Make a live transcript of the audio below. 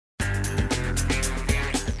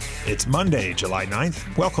It's Monday, July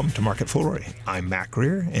 9th. Welcome to Market Foolery. I'm Matt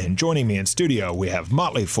Greer, and joining me in studio, we have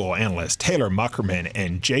Motley Fool analyst Taylor Muckerman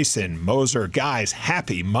and Jason Moser. Guys,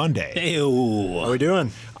 happy Monday. Ew. How are we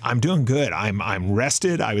doing? I'm doing good. I'm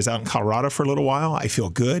rested. I was out in Colorado for a little while. I feel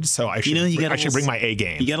good, so I should bring my A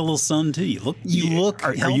game. You got a little sun too. You look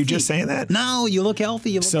healthy. Are you just saying that? No, you look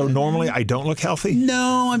healthy. So normally I don't look healthy?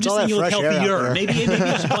 No, I'm just saying you look healthier. Maybe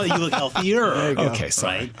I should call you look healthier. Okay,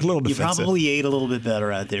 sorry. Right? A little defensive. You probably ate a little bit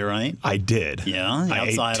better out there, right? I did. Yeah, I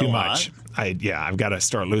ate too much. I've got to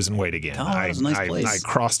start losing weight again. It's a nice place. I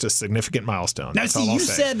crossed a significant milestone. Now, see, you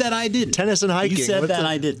said that I didn't. Tennis and hiking. You said that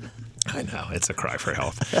I didn't. I know. It's a cry for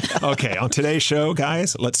help. Okay, on today's show,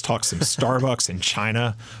 guys, let's talk some Starbucks in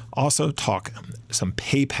China. Also talk some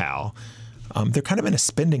PayPal. They're kind of in a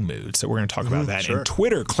spending mood, so we're going to talk about that. Sure. And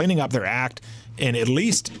Twitter cleaning up their act. And at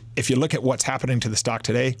least if you look at what's happening to the stock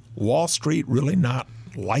today, Wall Street really not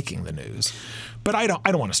liking the news. But I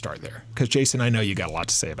don't want to start there because, Jason, I know you got a lot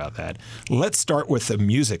to say about that. Let's start with the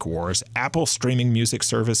music wars. Apple streaming music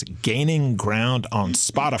service gaining ground on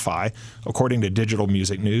Spotify. According to Digital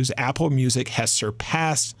Music News, Apple Music has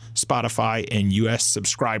surpassed Spotify in U.S.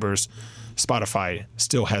 subscribers. Spotify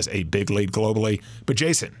still has a big lead globally. But,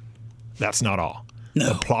 Jason, that's not all.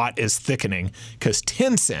 No. The plot is thickening because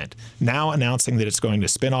Tencent now announcing that it's going to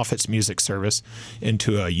spin off its music service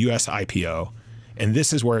into a U.S. IPO. And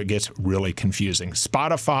this is where it gets really confusing.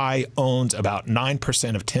 Spotify owns about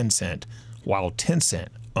 9% of Tencent, while Tencent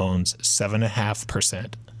owns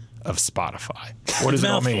 7.5% of Spotify. What does it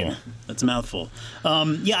all mean? That's a mouthful.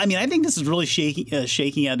 I think this is really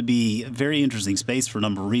shaking out to be a very interesting space for a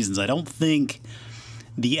number of reasons. I don't think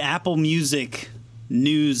the Apple Music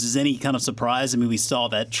news is any kind of surprise. I mean, we saw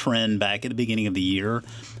that trend back at the beginning of the year.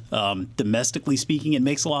 Domestically speaking, it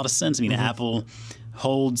makes a lot of sense. I mean, Apple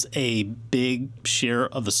holds a big share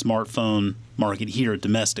of the smartphone market here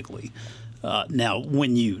domestically. Now,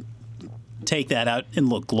 when you take that out and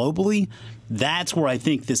look globally, that's where I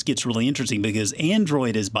think this gets really interesting because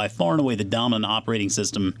Android is by far and away the dominant operating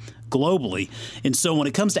system globally. And so when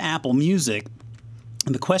it comes to Apple Music,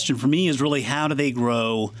 the question for me is really how do they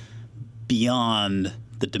grow beyond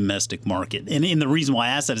the domestic market? And the reason why I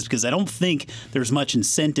ask that is because I don't think there's much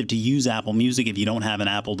incentive to use Apple Music if you don't have an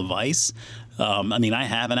Apple device. I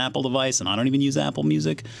have an Apple device, and I don't even use Apple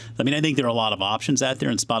Music. I think there are a lot of options out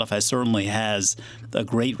there, and Spotify certainly has a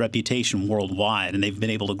great reputation worldwide, and they've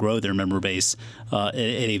been able to grow their member base at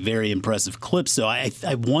a very impressive clip. So I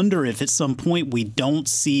wonder if at some point we don't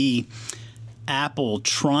see Apple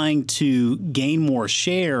trying to gain more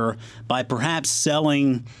share by perhaps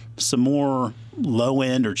selling some more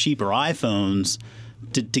low-end or cheaper iPhones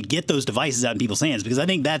to get those devices out in people's hands. Because I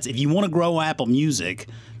think that's, if you want to grow Apple Music,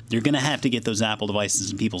 you're going to have to get those Apple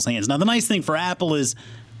devices in people's hands. Now, the nice thing for Apple is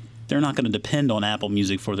they're not going to depend on Apple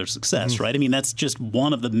Music for their success, right? I mean, that's just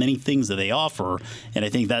one of the many things that they offer. And I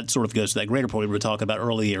think that sort of goes to that greater point we were talking about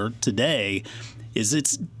earlier today, is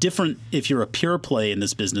it's different if you're a pure play in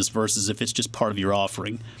this business versus if it's just part of your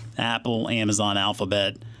offering. Apple, Amazon,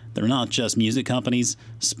 Alphabet, they're not just music companies.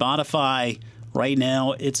 Spotify, right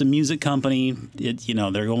now, it's a music company.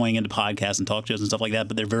 They're going into podcasts and talk shows and stuff like that,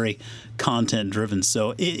 but they're very content-driven.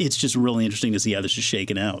 So it's just really interesting to see how this is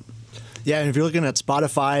shaking out. Yeah, and if you're looking at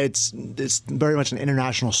Spotify, it's very much an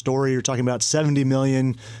international story. You're talking about 70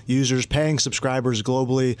 million users, paying subscribers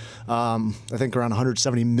globally. I think around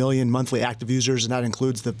 170 million monthly active users, and that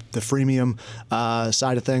includes the freemium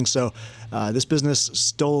side of things. So this business is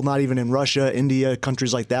still not even in Russia, India,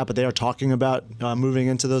 countries like that, but they are talking about moving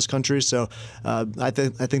into those countries. So I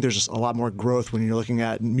think there's just a lot more growth when you're looking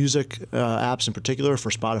at music apps in particular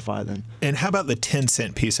for Spotify then. And how about the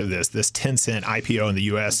Tencent piece of this Tencent IPO in the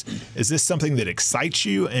U.S.? Is this something that excites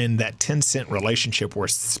you, and that Tencent relationship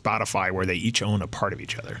with Spotify where they each own a part of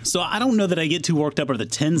each other? So I don't know that I get too worked up over the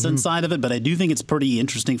Tencent side of it, but I do think it's pretty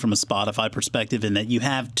interesting from a Spotify perspective in that you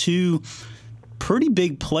have two pretty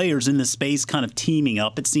big players in the space kind of teaming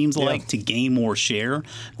up, it seems like, to gain more share.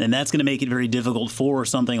 And that's going to make it very difficult for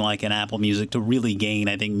something like an Apple Music to really gain,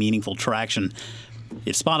 I think, meaningful traction.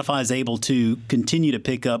 If Spotify is able to continue to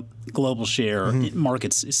pick up global share in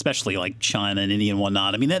markets, especially like China and India and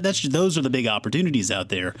whatnot, those are the big opportunities out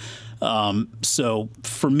there. So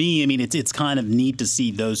for me, it's kind of neat to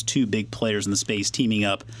see those two big players in the space teaming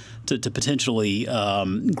up to potentially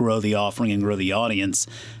grow the offering and grow the audience.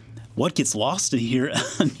 What gets lost in here?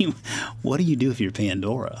 What do you do if you're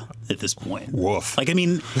Pandora at this point? Woof. And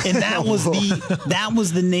that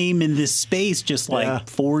was the name in this space just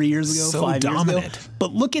 4 years ago, so 5 years dominant. ago.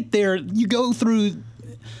 But look at you go through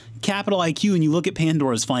Capital IQ and you look at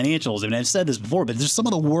Pandora's financials, I mean, I've said this before, but there's some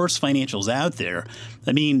of the worst financials out there.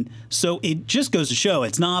 I mean, so it just goes to show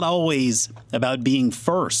it's not always about being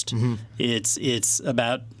first. It's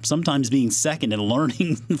about sometimes being second and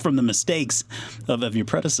learning from the mistakes of your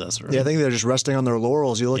predecessor. Yeah, I think they're just resting on their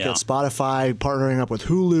laurels. You look Yeah. at Spotify partnering up with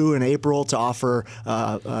Hulu in April to offer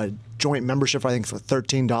a joint membership, I think, for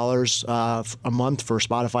 $13 a month for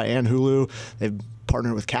Spotify and Hulu. They've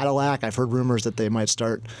partnered with Cadillac. I've heard rumors that they might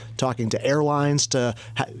start talking to airlines to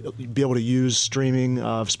be able to use streaming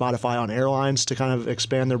of Spotify on airlines to kind of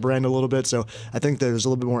expand their brand a little bit. So I think there's a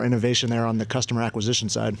little bit more innovation there on the customer acquisition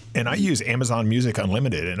side. And I use Amazon Music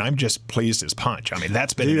Unlimited, and I'm just pleased as punch. I mean,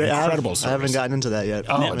 that's been an incredible service. I haven't gotten into that yet.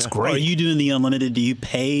 Oh, it's great. Are you doing the unlimited? Do you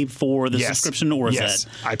pay for the subscription, or is yes,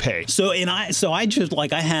 that? I pay. So I just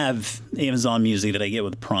like I have Amazon Music that I get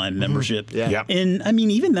with Prime membership. Yeah. Yep. And I mean,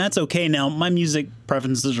 even that's okay. Now my music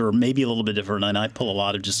preferences are maybe a little bit different, and I pull a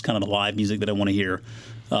lot of just kind of the live music that I want to hear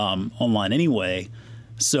online anyway.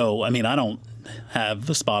 So I mean, I don't have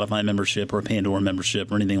a Spotify membership or a Pandora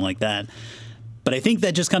membership or anything like that. But I think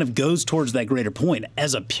that just kind of goes towards that greater point.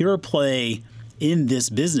 As a pure play in this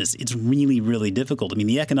business, it's really, really difficult. I mean,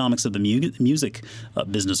 the economics of the music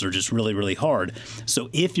business are just really, really hard. So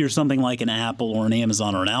if you're something like an Apple or an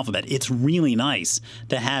Amazon or an Alphabet, it's really nice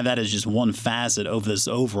to have that as just one facet of this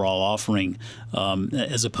overall offering,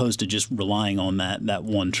 as opposed to just relying on that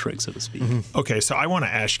one trick, so to speak. Okay, so I want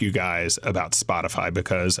to ask you guys about Spotify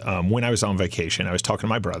because when I was on vacation, I was talking to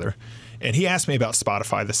my brother, and he asked me about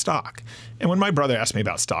Spotify, the stock. And when my brother asked me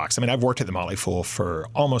about stocks, I mean, I've worked at the Motley Fool for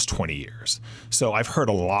almost 20 years. So I've heard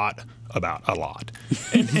a lot about a lot.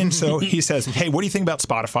 And so he says, hey, what do you think about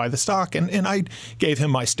Spotify, the stock? And I gave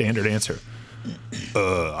him my standard answer.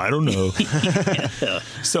 I don't know.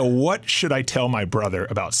 So what should I tell my brother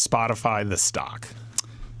about Spotify, the stock?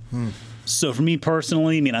 So for me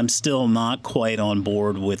personally, I mean, I'm still not quite on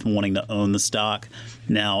board with wanting to own the stock.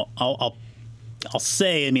 Now, I'll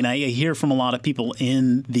say, I mean, I hear from a lot of people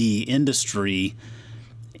in the industry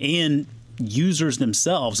and users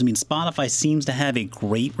themselves. I mean, Spotify seems to have a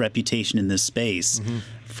great reputation in this space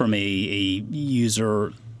from a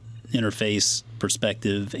user interface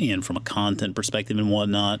perspective and from a content perspective and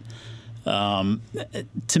whatnot.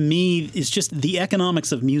 To me, it's just the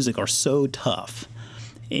economics of music are so tough.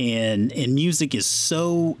 And music is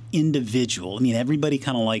so individual. I mean, everybody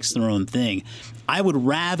kind of likes their own thing. I would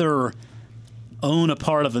rather own a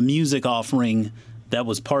part of a music offering that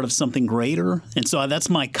was part of something greater. And so that's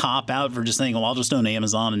my cop out for just saying, well, I'll just own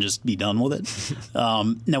Amazon and just be done with it.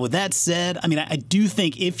 Now, with that said, I mean, I do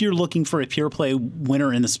think if you're looking for a pure play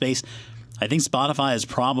winner in the space, I think Spotify is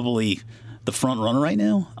probably the front runner right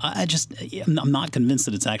now. I'm not convinced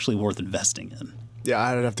that it's actually worth investing in. Yeah,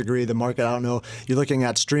 I'd have to agree. The market, I don't know. You're looking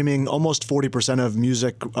at streaming, almost 40% of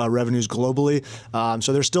music revenues globally.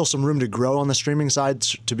 So there's still some room to grow on the streaming side,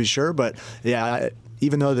 to be sure. But yeah,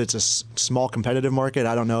 even though it's a small competitive market,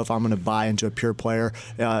 I don't know if I'm going to buy into a pure player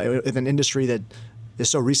in an industry that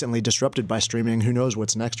is so recently disrupted by streaming. Who knows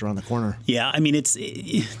what's next around the corner? Yeah, I mean,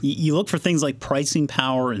 you look for things like pricing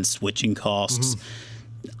power and switching costs.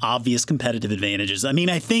 Obvious competitive advantages. I mean,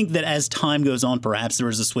 I think that as time goes on, perhaps there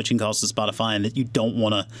is a switching cost to Spotify and that you don't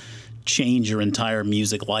want to change your entire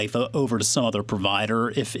music life over to some other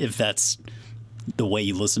provider if that's the way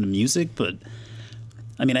you listen to music. But,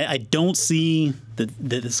 I mean, I don't see that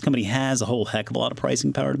this company has a whole heck of a lot of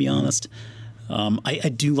pricing power, to be honest. I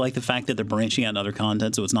do like the fact that they're branching out in other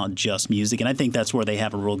content, so it's not just music. And I think that's where they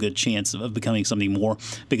have a real good chance of becoming something more,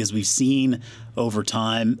 because we've seen over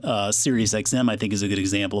time, SiriusXM, I think, is a good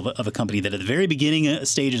example of a company that at the very beginning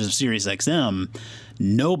stages of SiriusXM,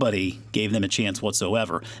 nobody gave them a chance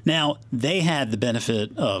whatsoever. Now, they had the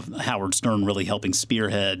benefit of Howard Stern really helping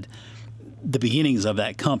spearhead the beginnings of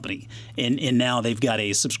that company. And now they've got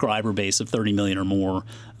a subscriber base of 30 million or more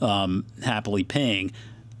happily paying.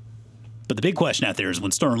 But the big question out there is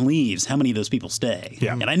when Stern leaves, how many of those people stay?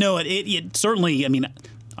 Yeah. And I know it certainly, I mean,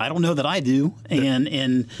 I don't know that I do.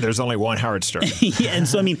 And There's only one Howard Stern. yeah, and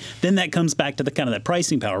so I mean, then that comes back to the kind of that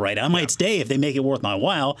pricing power, right? I might stay if they make it worth my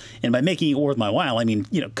while, and by making it worth my while, I mean,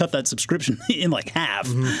 cut that subscription in like half.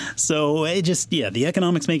 So it just, the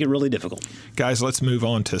economics make it really difficult. Guys, let's move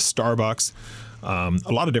on to Starbucks.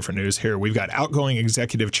 A lot of different news here. We've got outgoing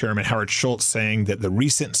executive chairman Howard Schultz saying that the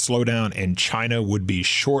recent slowdown in China would be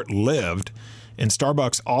short-lived, and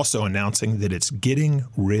Starbucks also announcing that it's getting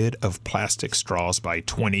rid of plastic straws by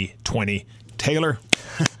 2020. Taylor,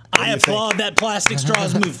 I applaud that plastic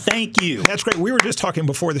straws move. Thank you. that's great. We were just talking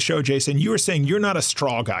before the show, Jason. You were saying you're not a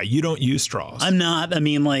straw guy. You don't use straws. I'm not. I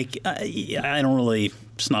mean, like, I don't really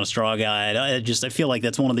just not a straw guy. I feel like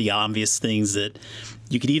that's one of the obvious things that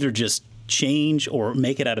you could either just change or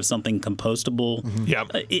make it out of something compostable. Yeah.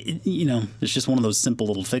 It's just one of those simple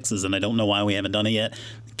little fixes, and I don't know why we haven't done it yet.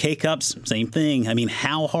 K-Cups, same thing. I mean,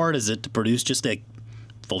 how hard is it to produce just a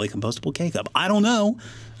fully compostable K-Cup? I don't know.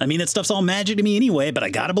 I mean, that stuff's all magic to me anyway, but I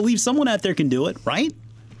got to believe someone out there can do it, right?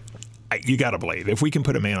 You got to believe. If we can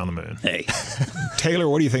put a man on the moon. Hey. Taylor,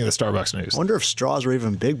 what do you think of the Starbucks news? I wonder if straws were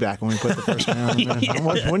even big back when we put the first man on the moon.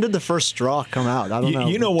 Yeah. When did the first straw come out? I don't know.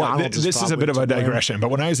 You know what? McDonald's This is a bit of a probably to blame. digression, but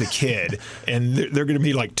when I was a kid, and there are going to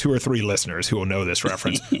be like 2 or 3 listeners who will know this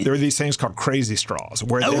reference, there were these things called crazy straws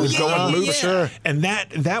where they would go and loop. Sure. And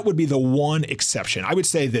that would be the one exception. I would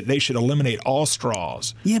say that they should eliminate all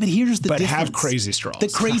straws. Yeah, but here's the but difference. have crazy straws. The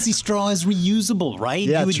crazy straw is reusable, right?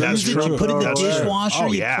 Yeah, you would that's use it, true. you put it in the That's true. dishwasher,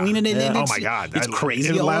 Oh, you yeah. clean it, and Yeah. then Oh, my God. It's crazy.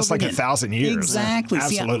 It'll all last over like again. 1,000 years. Exactly.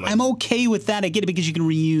 Absolutely. See, I'm okay with that. I get it because you can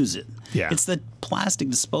reuse it. Yeah. It's the plastic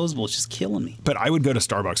disposable. It's just killing me. But I would go to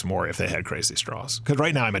Starbucks more if they had crazy straws. Because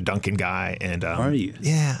right now I'm a Dunkin' guy. And, Are you?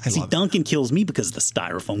 Yeah, I See, love it. Dunkin' kills me because of the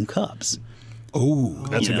styrofoam cups. Oh,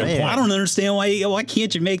 that's a good point. I don't understand why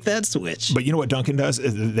can't you make that switch? But you know what Dunkin' does?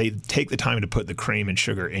 Is they take the time to put the cream and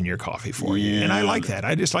sugar in your coffee for you. And I like that.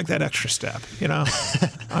 I just like that extra step,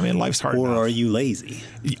 I mean, life's hard Or enough. are you lazy?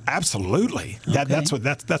 Absolutely. That's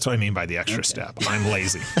what I mean by the extra step. I'm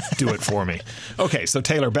lazy. Do it for me. Okay, so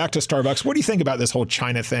Taylor, back to Starbucks. What do you think about this whole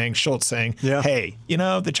China thing? Schultz saying, hey,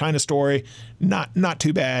 the China story, not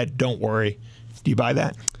too bad. Don't worry. Do you buy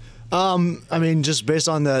that? I mean, just based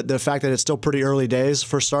on the fact that it's still pretty early days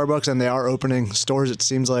for Starbucks, and they are opening stores, it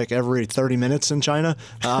seems like every 30 minutes in China.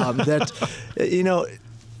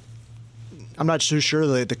 I'm not too sure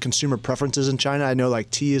the consumer preferences in China. I know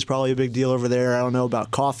like tea is probably a big deal over there. I don't know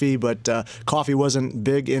about coffee, but coffee wasn't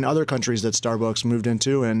big in other countries that Starbucks moved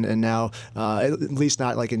into, and now at least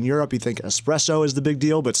not like in Europe. You think espresso is the big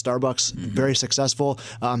deal, but Starbucks very successful,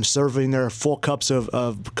 serving their full cups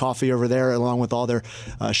of coffee over there along with all their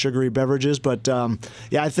sugary beverages. But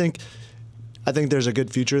I think there's a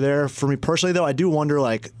good future there. For me personally, though, I do wonder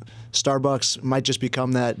like Starbucks might just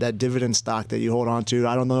become that dividend stock that you hold on to.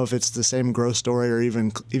 I don't know if it's the same growth story or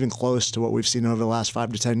even close to what we've seen over the last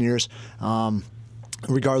 5 to 10 years.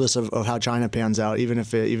 Regardless of how China pans out, even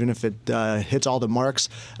if it hits all the marks,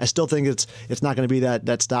 I still think it's not going to be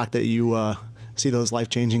that stock that you see those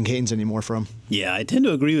life-changing gains anymore from. Yeah, I tend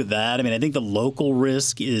to agree with that. I mean, I think the local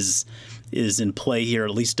risk is in play here,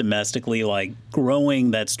 at least domestically. Like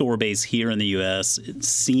growing that store base here in the U.S., it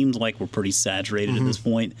seems like we're pretty saturated at this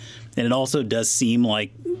point. And it also does seem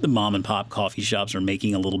like the mom and pop coffee shops are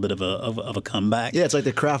making a little bit of a comeback. Yeah, it's like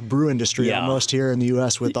the craft brew industry almost here in the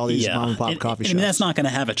U.S. with all these mom and pop coffee shops. I mean, that's not going to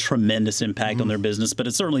have a tremendous impact on their business, but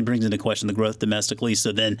it certainly brings into question the growth domestically.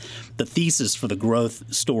 So then the thesis for the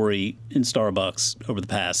growth story in Starbucks over the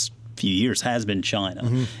past few years has been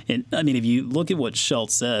China. And I mean, if you look at what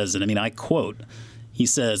Schultz says, and I mean, I quote, he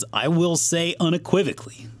says, "I will say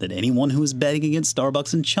unequivocally that anyone who is betting against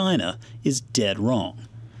Starbucks in China is dead wrong."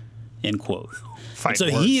 End quote. So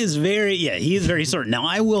he is very certain. Now,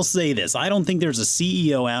 I will say this. I don't think there's a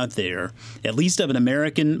CEO out there, at least of an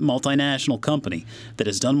American multinational company, that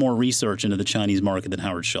has done more research into the Chinese market than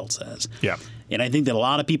Howard Schultz has. Yeah. And I think that a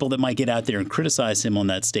lot of people that might get out there and criticize him on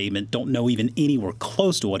that statement don't know even anywhere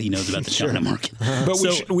close to what he knows about the China market. But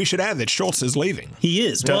we should add that Schultz is leaving. He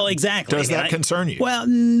is. Well, exactly. Does that concern you? Well,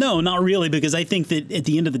 no, not really, because I think that at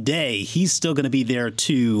the end of the day, he's still going to be there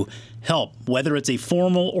to help, whether it's a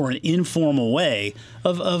formal or an informal way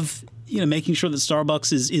of making sure that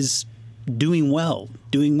Starbucks is doing well.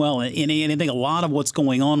 And I think a lot of what's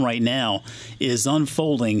going on right now is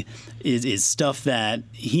unfolding is stuff that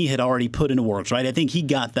he had already put into works, right? I think he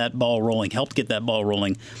got that ball rolling, helped get that ball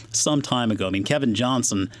rolling some time ago. I mean, Kevin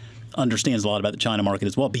Johnson understands a lot about the China market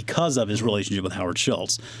as well because of his relationship with Howard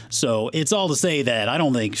Schultz. So it's all to say that I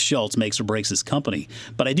don't think Schultz makes or breaks his company,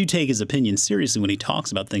 but I do take his opinion seriously when he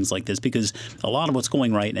talks about things like this, because a lot of what's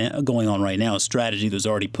going on right now is strategy that was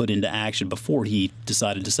already put into action before he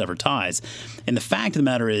decided to sever ties. And the fact of the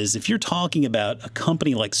matter is, if you're talking about a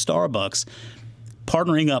company like Starbucks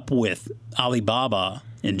partnering up with Alibaba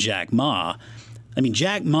and Jack Ma, I mean,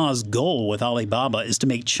 Jack Ma's goal with Alibaba is to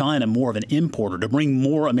make China more of an importer, to bring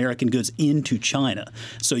more American goods into China.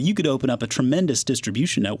 So you could open up a tremendous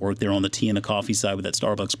distribution network there on the tea and the coffee side with that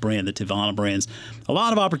Starbucks brand, the Teavana brands. A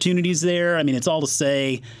lot of opportunities there. I mean, it's all to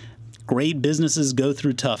say great businesses go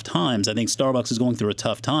through tough times. I think Starbucks is going through a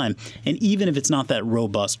tough time. And even if it's not that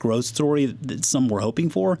robust growth story that some were hoping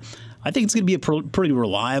for, I think it's going to be a pretty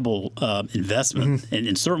reliable investment. Mm-hmm.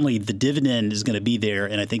 And certainly the dividend is going to be there,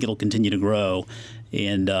 and I think it'll continue to grow.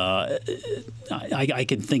 And I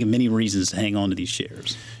can think of many reasons to hang on to these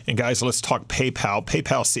shares. And guys, let's talk PayPal.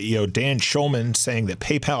 PayPal CEO Dan Schulman saying that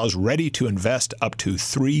PayPal is ready to invest up to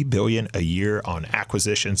 $3 billion a year on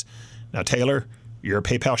acquisitions. Now, Taylor, you're a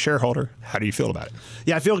PayPal shareholder. How do you feel about it?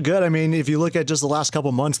 Yeah, I feel good. I mean, if you look at just the last couple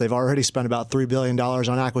of months, they've already spent about $3 billion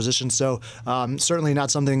on acquisitions. So certainly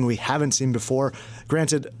not something we haven't seen before.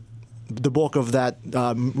 Granted, the bulk of that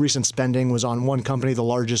recent spending was on one company, the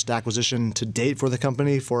largest acquisition to date for the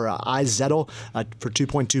company, for iZettle for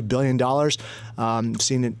 $2.2 billion.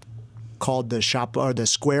 Seen it called the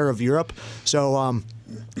Square of Europe. So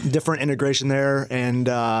different integration there, and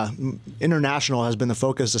international has been the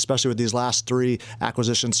focus, especially with these last three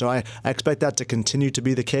acquisitions. So I expect that to continue to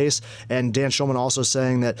be the case. And Dan Schulman also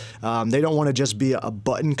saying that they don't want to just be a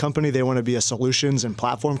button company; they want to be a solutions and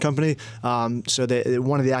platform company. So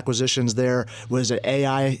one of the acquisitions there was an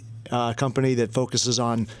AI company that focuses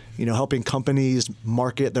on helping companies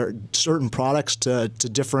market their certain products to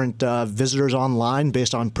different visitors online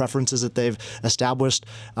based on preferences that they've established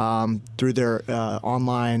through their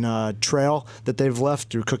online trail that they've left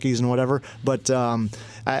through cookies and whatever. But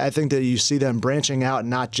I think that you see them branching out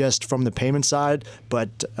not just from the payment side,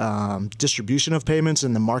 but distribution of payments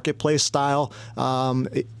in the marketplace style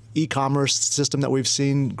e-commerce system that we've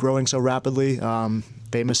seen growing so rapidly.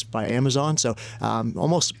 Famous by Amazon, so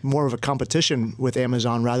almost more of a competition with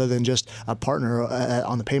Amazon rather than just a partner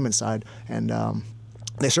on the payment side. And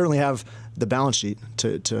they certainly have the balance sheet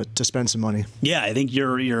to spend some money. Yeah, I think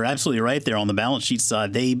you're absolutely right there on the balance sheet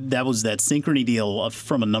side. That was that Synchrony deal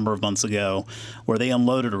from a number of months ago where they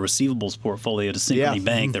unloaded a receivables portfolio to Synchrony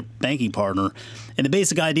Bank, their banking partner. And the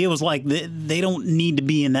basic idea was like they don't need to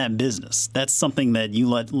be in that business. That's something that you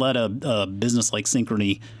let a business like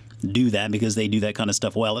Synchrony do that because they do that kind of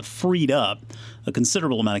stuff well. It freed up a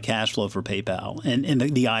considerable amount of cash flow for PayPal. And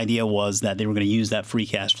the idea was that they were going to use that free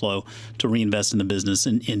cash flow to reinvest in the business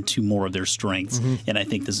and into more of their strengths. Mm-hmm. And I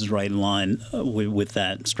think this is right in line with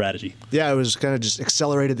that strategy. Yeah, it was kind of just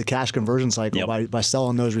accelerated the cash conversion cycle by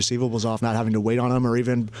selling those receivables off, not having to wait on them or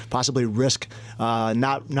even possibly risk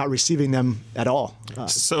not receiving them at all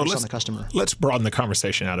based on the customer. Let's broaden the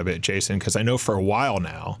conversation out a bit, Jason, because I know for a while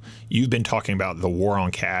now you've been talking about the war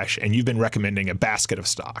on cash and you've been recommending a basket of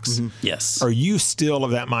stocks. Mm-hmm. Yes. Are you still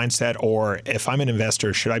of that mindset, or if I'm an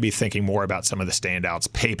investor, should I be thinking more about some of the standouts?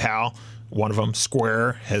 PayPal, one of them.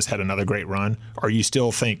 Square has had another great run. Or you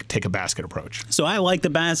still take a basket approach? So I like the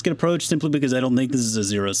basket approach simply because I don't think this is a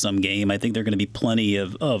zero-sum game. I think there are going to be plenty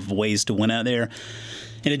of ways to win out there.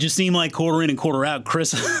 And it just seemed like quarter in and quarter out,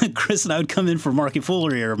 Chris and I would come in for Market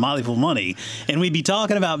Foolery or Motley Fool Money, and we'd be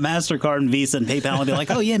talking about MasterCard and Visa and PayPal, and be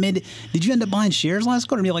like, oh, yeah, man, did you end up buying shares last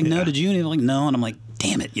quarter? And be like, no, did you? And he'd be like, no. And I'm like,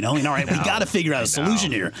 damn it, and all right, we got to figure out a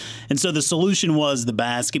solution here. And so the solution was the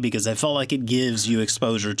basket because I felt like it gives you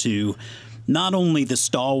exposure to not only the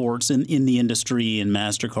stalwarts in the industry and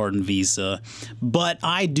MasterCard and Visa, but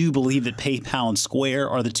I do believe that PayPal and Square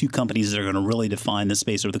are the two companies that are going to really define the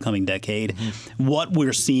space over the coming decade. Mm-hmm. What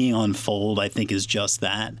we're seeing unfold, I think, is just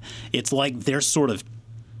that. It's like they're sort of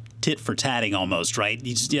tit for tatting almost, right?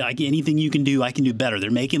 Like anything you can do, I can do better.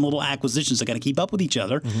 They're making little acquisitions. They got to keep up with each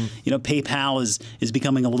other. Mm-hmm. PayPal is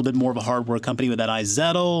becoming a little bit more of a hardware company with that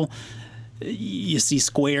iZettle. You see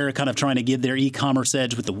Square kind of trying to give their e-commerce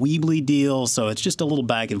edge with the Weebly deal. So it's just a little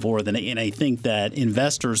back and forth. And I think that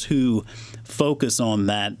investors who focus on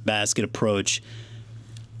that basket approach,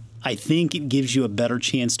 I think it gives you a better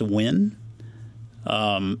chance to win.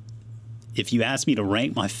 If you ask me to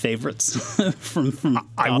rank my favorites from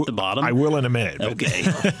top to bottom. I will in a minute. Okay.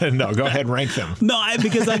 No, go ahead and rank them. No,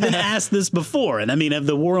 because I've been asked this before. And I mean, of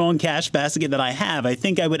the war on cash basket that I have, I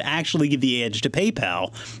think I would actually give the edge to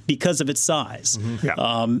PayPal because of its size. Mm-hmm.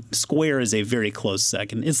 Yeah. Square is a very close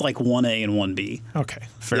second. It's like 1A and 1B. Okay,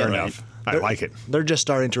 fair enough. Right. I like it. They're just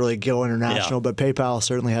starting to really go international, but PayPal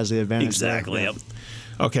certainly has the advantage. Exactly, there. Yep.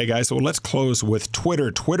 Okay, guys, so let's close with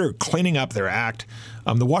Twitter. Twitter cleaning up their act.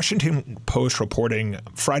 The Washington Post reporting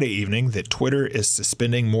Friday evening that Twitter is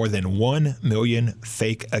suspending more than 1 million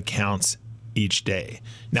fake accounts each day.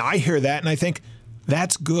 Now, I hear that and I think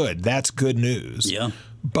that's good. That's good news. Yeah.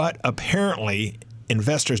 But apparently,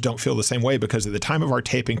 investors don't feel the same way because at the time of our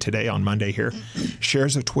taping today on Monday here,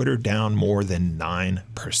 shares of Twitter down more than 9%.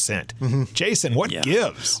 Mm-hmm. Jason, what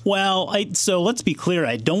gives? Well, so let's be clear.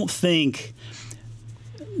 I don't think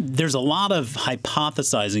there's a lot of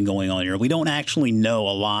hypothesizing going on here. We don't actually know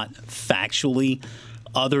a lot factually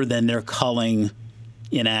other than they're culling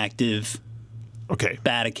inactive Okay.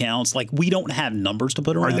 bad accounts. Like, we don't have numbers to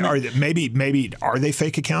put around Maybe are they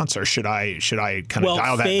fake accounts, or should I kind of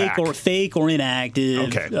dial that back? Fake or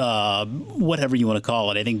inactive, Okay. whatever you want to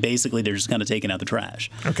call it. I think basically they're just kind of taking out the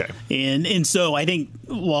trash. Okay. And so I think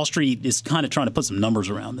Wall Street is kind of trying to put some numbers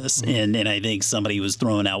around this. And I think somebody was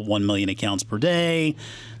throwing out 1 million accounts per day.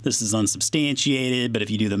 This is unsubstantiated, but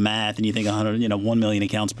if you do the math and you think 1 million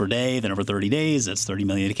accounts per day, then over 30 days, that's 30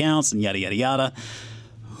 million accounts, and yada, yada, yada.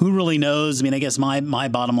 Who really knows? I mean, I guess my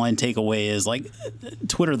bottom line takeaway is, like,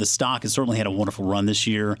 Twitter, the stock, has certainly had a wonderful run this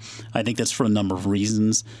year. I think that's for a number of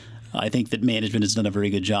reasons. I think that management has done a very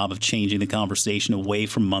good job of changing the conversation away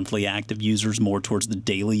from monthly active users more towards the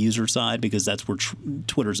daily user side, because that's where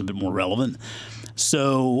Twitter's a bit more relevant.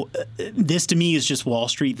 So this, to me, is just Wall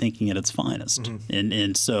Street thinking at its finest. Mm-hmm.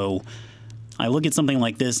 And so I look at something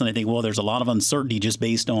like this and I think, well, there's a lot of uncertainty just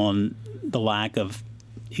based on the lack of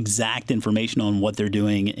exact information on what they're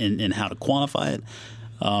doing and how to quantify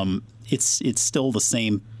it. It's still the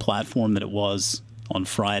same platform that it was on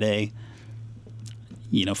Friday.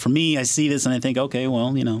 For me, I see this and I think, okay,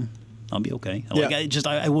 well, I'll be okay. Yeah. Like,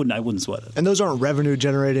 I wouldn't sweat it. And those aren't revenue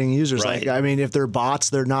generating users. Right. Like, I mean, if they're bots,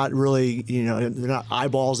 they're not really, they're not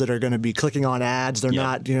eyeballs that are going to be clicking on ads. They're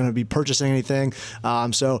not going to be purchasing anything.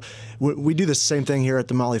 So we do the same thing here at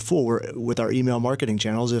The Motley Fool with our email marketing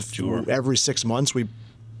channels. If every 6 months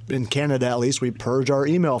in Canada at least, we purge our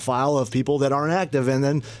email file of people that aren't active, and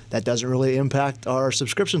then that doesn't really impact our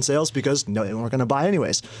subscription sales because they weren't going to buy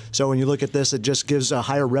anyways. So when you look at this, it just gives a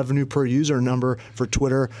higher revenue per user number for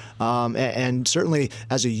Twitter. And certainly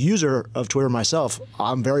as a user of Twitter myself,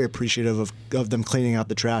 I'm very appreciative of them cleaning out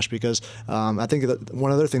the trash, because I think that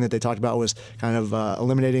one other thing that they talked about was kind of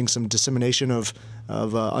eliminating some dissemination of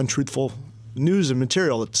untruthful news and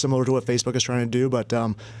material, similar to what Facebook is trying to do, but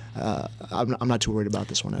I'm not too worried about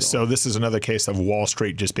this one at all. So this is another case of Wall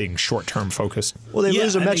Street just being short-term focused. Well, they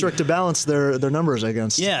lose a metric to balance their numbers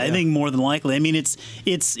against. Yeah, I think more than likely. I mean,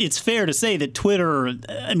 it's fair to say that Twitter,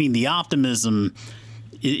 I mean, the optimism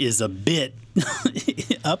is a bit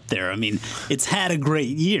up there. I mean, it's had a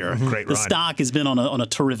great year. Great run. The stock has been on a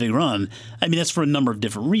terrific run. I mean, that's for a number of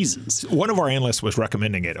different reasons. One of our analysts was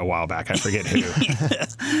recommending it a while back. I forget who.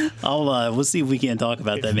 We'll see if we can talk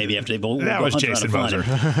about that maybe after. That was Jason Moser.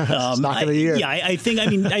 Stock of the year. Yeah, I think. I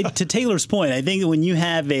mean, to Taylor's point, I think when you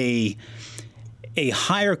have a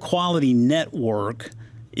higher quality network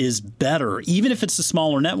is better, even if it's a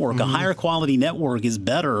smaller network. A higher quality network is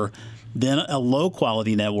better than a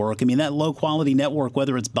low-quality network. I mean, that low-quality network,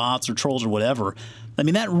 whether it's bots or trolls or whatever, I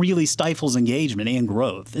mean, that really stifles engagement and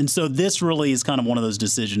growth. And so this really is kind of one of those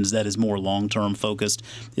decisions that is more long-term focused.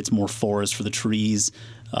 It's more forest for the trees.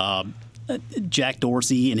 Jack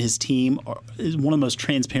Dorsey and his team is one of the most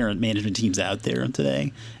transparent management teams out there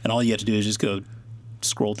today. And all you have to do is just go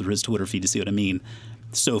scroll through his Twitter feed to see what I mean.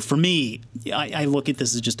 So for me, I look at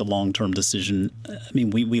this as just a long-term decision. I mean,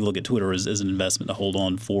 we look at Twitter as an investment to hold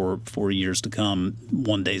on for years to come.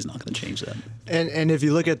 One day is not going to change that. And if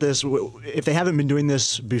you look at this, if they haven't been doing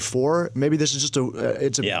this before, maybe this is just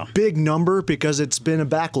a big number because it's been a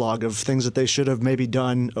backlog of things that they should have maybe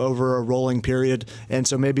done over a rolling period. And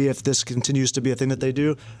so maybe if this continues to be a thing that they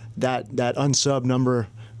do, that unsub number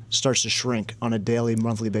starts to shrink on a daily,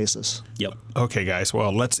 monthly basis. Yep. Okay, guys.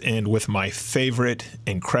 Well, let's end with my favorite,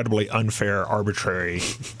 incredibly unfair, arbitrary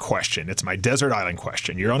question. It's my desert island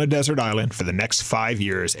question. You're on a desert island for the next 5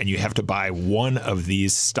 years, and you have to buy one of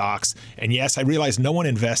these stocks. And yes, I realize no one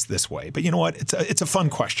invests this way, but you know what? It's a fun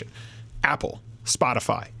question. Apple,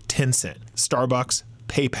 Spotify, Tencent, Starbucks,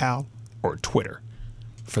 PayPal, or Twitter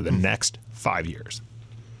for the next 5 years.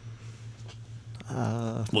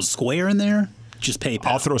 Was Square in there? Just PayPal.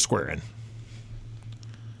 I'll throw Square in.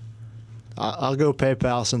 I'll go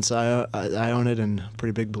PayPal since I own it and a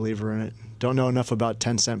pretty big believer in it. Don't know enough about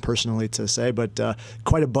Tencent personally to say, but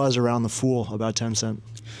quite a buzz around the Fool about Tencent.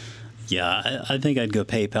 Yeah, I think I'd go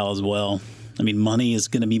PayPal as well. I mean, money is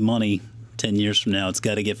going to be money 10 years from now. It's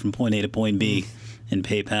got to get from point A to point B, and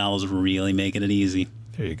PayPal is really making it easy.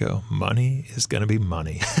 There you go. Money is going to be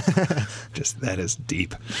money. Just that is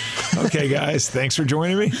deep. Okay, guys, thanks for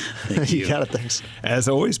joining me. Thank you. You got it. Thanks. As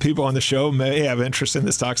always, people on the show may have interest in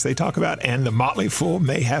the stocks they talk about, and the Motley Fool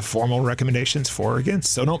may have formal recommendations for or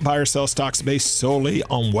against. So don't buy or sell stocks based solely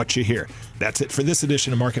on what you hear. That's it for this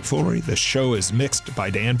edition of Market Foolery. The show is mixed by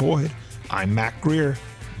Dan Boyd. I'm Mac Greer.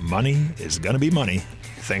 Money is going to be money.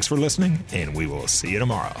 Thanks for listening, and we will see you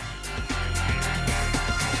tomorrow.